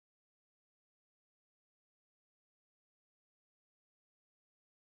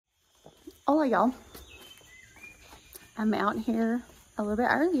Hola, y'all. I'm out here a little bit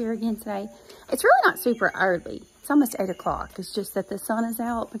earlier again today. It's really not super early. It's almost 8 o'clock. It's just that the sun is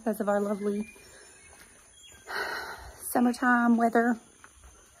out because of our lovely summertime weather,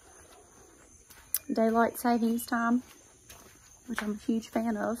 daylight savings time, which I'm a huge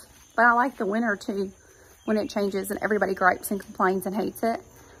fan of. But I like the winter too, when it changes and everybody gripes and complains and hates it.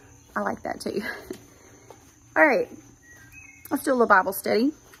 I like that too. All right, let's do a little Bible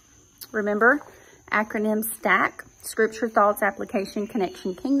study. Remember, acronym STACK, Scripture, Thoughts, Application,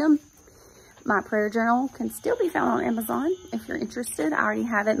 Connection, Kingdom. My prayer journal can still be found on Amazon if you're interested. I already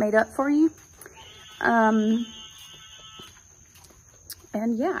have it made up for you. And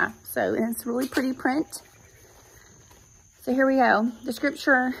yeah, so it's really pretty print. So here we go. The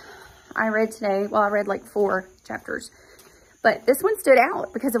scripture I read today, well, I read like 4 chapters, but this one stood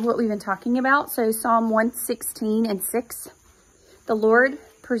out because of what we've been talking about. So Psalm 116:6, the Lord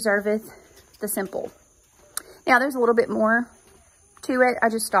preserveth the simple. Now there's a little bit more to it. I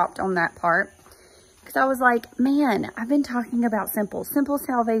just stopped on that part because I was like, man, I've been talking about simple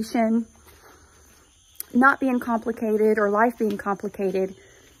salvation, not being complicated or life being complicated,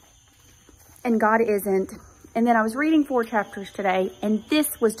 and God isn't. And then I was reading 4 chapters today, and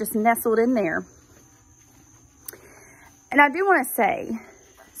this was just nestled in there. And I do want to say,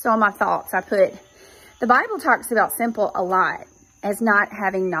 so on my thoughts, I put, the Bible talks about simple a lot as not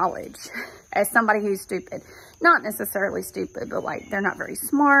having knowledge, as somebody who's stupid. Not necessarily stupid, but like they're not very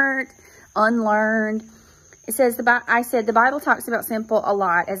smart, unlearned. It says, I said, the Bible talks about simple a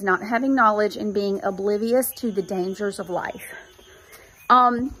lot as not having knowledge and being oblivious to the dangers of life.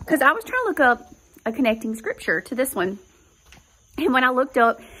 Because I was trying to look up a connecting scripture to this one. And when I looked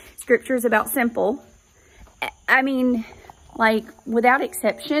up scriptures about simple, I mean, like without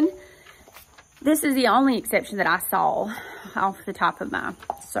exception, this is the only exception that I saw off the top of my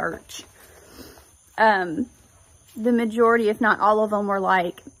search. The majority, if not all of them, were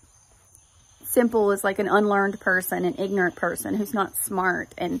like, simple is like an unlearned person, an ignorant person who's not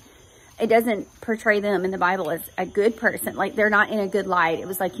smart. And it doesn't portray them in the Bible as a good person. Like they're not in a good light. It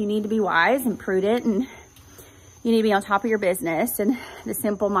was like, you need to be wise and prudent, and you need to be on top of your business. And the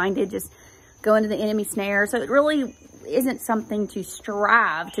simple-minded just go into the enemy snare. So it really isn't something to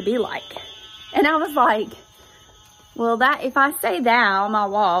strive to be like. And I was like, well, that if I say that on my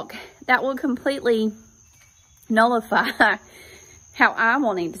walk, that will completely nullify how I'm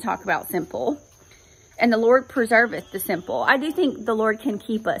wanting to talk about simple. And the Lord preserveth the simple. I do think the Lord can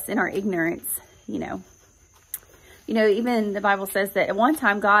keep us in our ignorance, you know. You know, even the Bible says that at one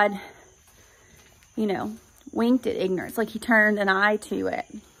time God, you know, winked at ignorance. Like he turned an eye to it.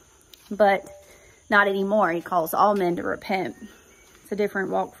 But not anymore. He calls all men to repent. It's a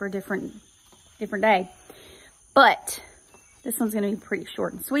different walk for a different day. But this one's going to be pretty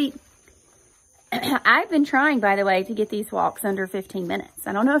short and sweet. I've been trying, by the way, to get these walks under 15 minutes.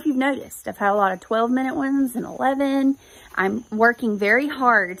 I don't know if you've noticed. I've had a lot of 12-minute ones and 11. I'm working very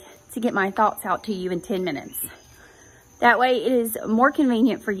hard to get my thoughts out to you in 10 minutes. That way it is more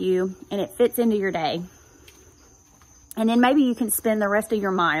convenient for you and it fits into your day. And then maybe you can spend the rest of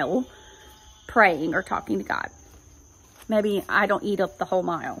your mile praying or talking to God. Maybe I don't eat up the whole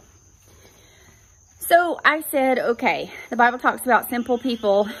mile. So I said, okay, the Bible talks about simple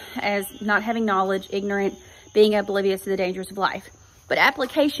people as not having knowledge, ignorant, being oblivious to the dangers of life. But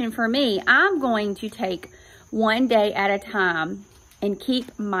application for me, I'm going to take one day at a time and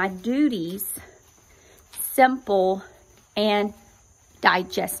keep my duties simple and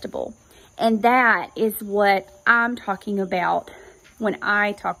digestible. And that is what I'm talking about when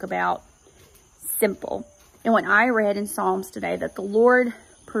I talk about simple. And when I read in Psalms today that the Lord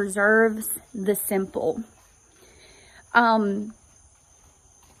preserves the simple. Well,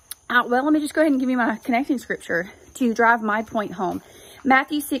 let me just go ahead and give you my connecting scripture to drive my point home.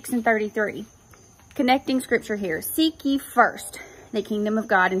 Matthew 6:33. Connecting scripture here. Seek ye first the kingdom of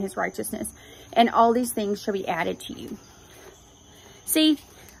God and his righteousness, and all these things shall be added to you. See,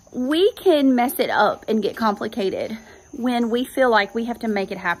 we can mess it up and get complicated when we feel like we have to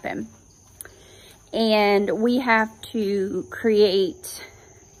make it happen. And we have to create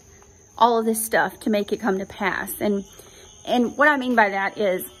all of this stuff to make it come to pass. And what I mean by that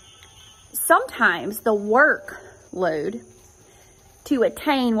is sometimes the workload to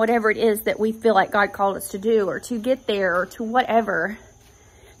attain whatever it is that we feel like God called us to do, or to get there, or to whatever,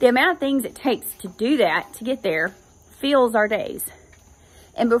 the amount of things it takes to do that, to get there, fills our days.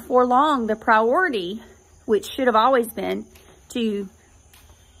 And before long, the priority, which should have always been to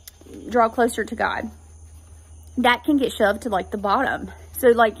draw closer to God, that can get shoved to like the bottom. So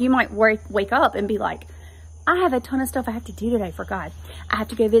like you might wake up and be like, I have a ton of stuff I have to do today for God. I have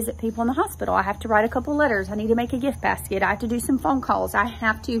to go visit people in the hospital. I have to write a couple letters. I need to make a gift basket. I have to do some phone calls. I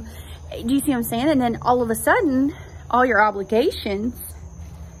have to, do you see what I'm saying? And then all of a sudden, all your obligations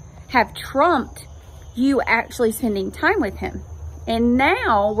have trumped you actually spending time with him. And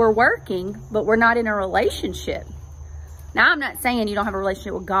now we're working, but we're not in a relationship. Now, I'm not saying you don't have a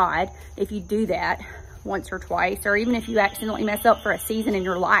relationship with God if you do that once or twice, or even if you accidentally mess up for a season in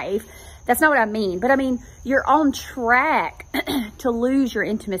your life. That's not what I mean. But I mean, you're on track to lose your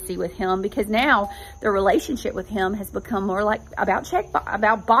intimacy with him, because now the relationship with him has become more like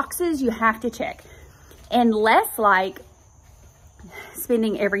about boxes you have to check, and less like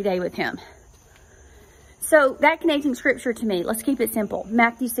spending every day with him. So that connecting scripture to me, let's keep it simple.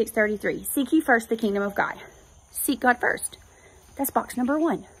 Matthew 6:33, seek ye first the kingdom of God. Seek God first. That's box number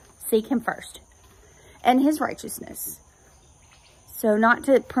 1. Seek him first and his righteousness. So not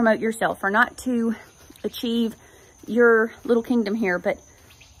to promote yourself, or not to achieve your little kingdom here, but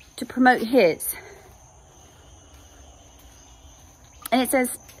to promote his. And it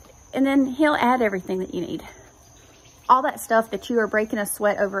says, and then he'll add everything that you need. All that stuff that you are breaking a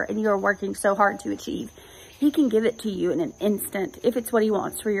sweat over and you are working so hard to achieve, he can give it to you in an instant if it's what he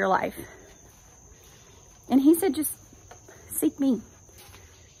wants for your life. And he said, just seek me.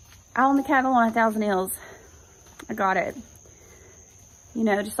 I own the cattle on 1,000 hills. I got it. You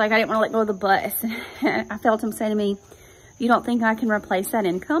know, just like I didn't want to let go of the bus. I felt him say to me, you don't think I can replace that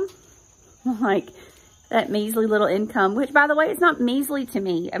income? Like, that measly little income, which, by the way, it's not measly to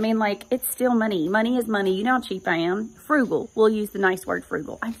me. I mean, like, it's still money. Money is money. You know how cheap I am. Frugal. We'll use the nice word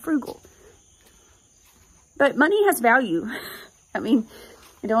frugal. I'm frugal. But money has value. I mean,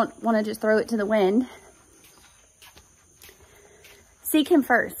 I don't want to just throw it to the wind. Seek him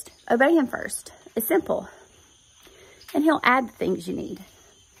first. Obey him first. It's simple. And he'll add the things you need.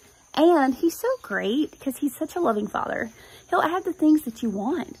 And he's so great because he's such a loving father. He'll add the things that you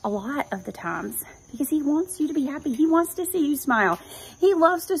want a lot of the times, because he wants you to be happy. He wants to see you smile. He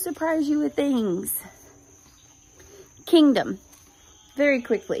loves to surprise you with things. Kingdom. Very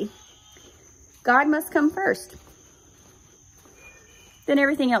quickly. God must come first. Then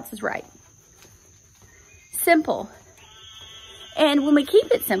everything else is right. Simple. And when we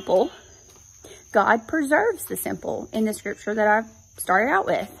keep it simple, God preserves the simple in the scripture that I started out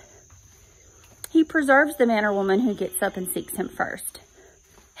with. He preserves the man or woman who gets up and seeks him first.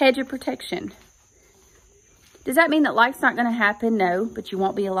 Hedge of protection. Does that mean that life's not going to happen? No, but you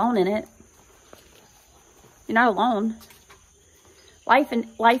won't be alone in it. You're not alone.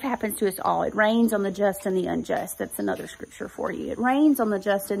 Life happens to us all. It rains on the just and the unjust. That's another scripture for you. It rains on the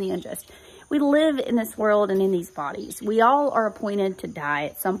just and the unjust. We live in this world and in these bodies. We all are appointed to die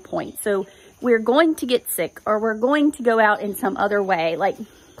at some point. So we're going to get sick, or we're going to go out in some other way. Like,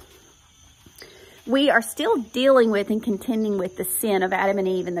 we are still dealing with and contending with the sin of Adam and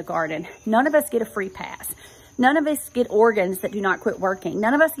Eve in the garden. None of us get a free pass. None of us get organs that do not quit working.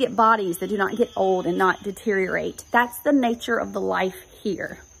 None of us get bodies that do not get old and not deteriorate. That's the nature of the life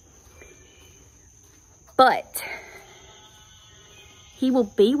here. But he will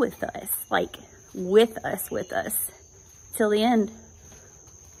be with us, like with us, till the end.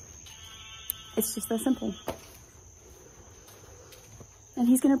 It's just that simple. And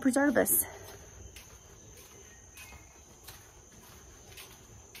he's going to preserve us.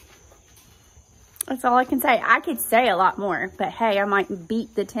 That's all I can say. I could say a lot more, but hey, I might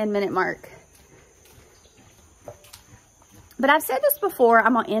beat the 10-minute mark. But I've said this before.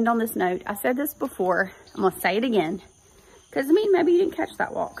 I'm going to end on this note. I said this before. I'm going to say it again. Because, I mean, maybe you didn't catch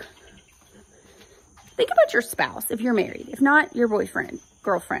that walk. Think about your spouse if you're married. If not, your boyfriend,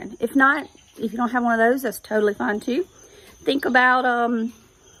 girlfriend. If not, if you don't have one of those, that's totally fine too. Think about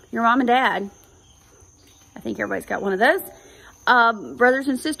your mom and dad. I think everybody's got one of those. Brothers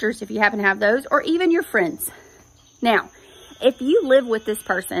and sisters, if you happen to have those, or even your friends. Now, if you live with this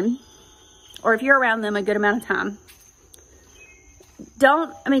person, or if you're around them a good amount of time,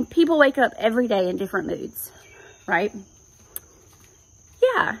 people wake up every day in different moods, right?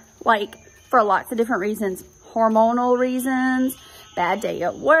 Yeah, like for lots of different reasons. Hormonal reasons, bad day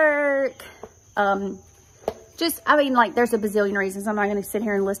at work, there's a bazillion reasons. I'm not going to sit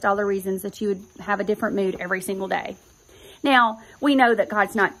here and list all the reasons that you would have a different mood every single day. Now, we know that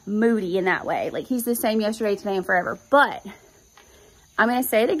God's not moody in that way. Like, he's the same yesterday, today, and forever. But I'm going to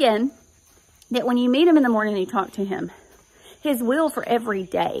say it again, that when you meet him in the morning and you talk to him, his will for every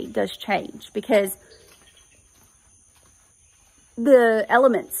day does change, because the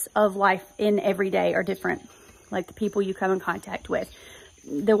elements of life in every day are different. Like the people you come in contact with,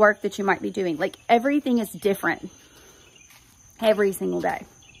 the work that you might be doing. Like, everything is different every single day.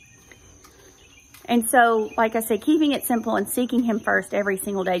 And so, like I said, keeping it simple and seeking him first every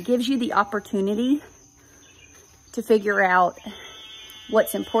single day gives you the opportunity to figure out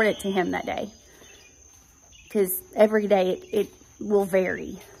what's important to him that day. Because every day it will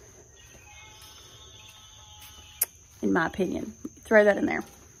vary, in my opinion. Throw that in there.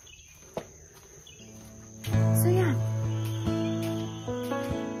 So yeah,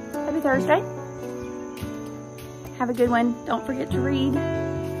 happy Thursday. Have a good one. Don't forget to read.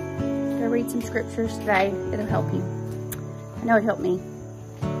 Go read some scriptures today. It'll help you. I know it helped me.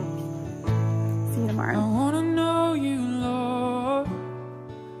 See you tomorrow. I wanna know you, Lord,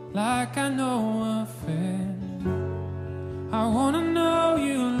 like I know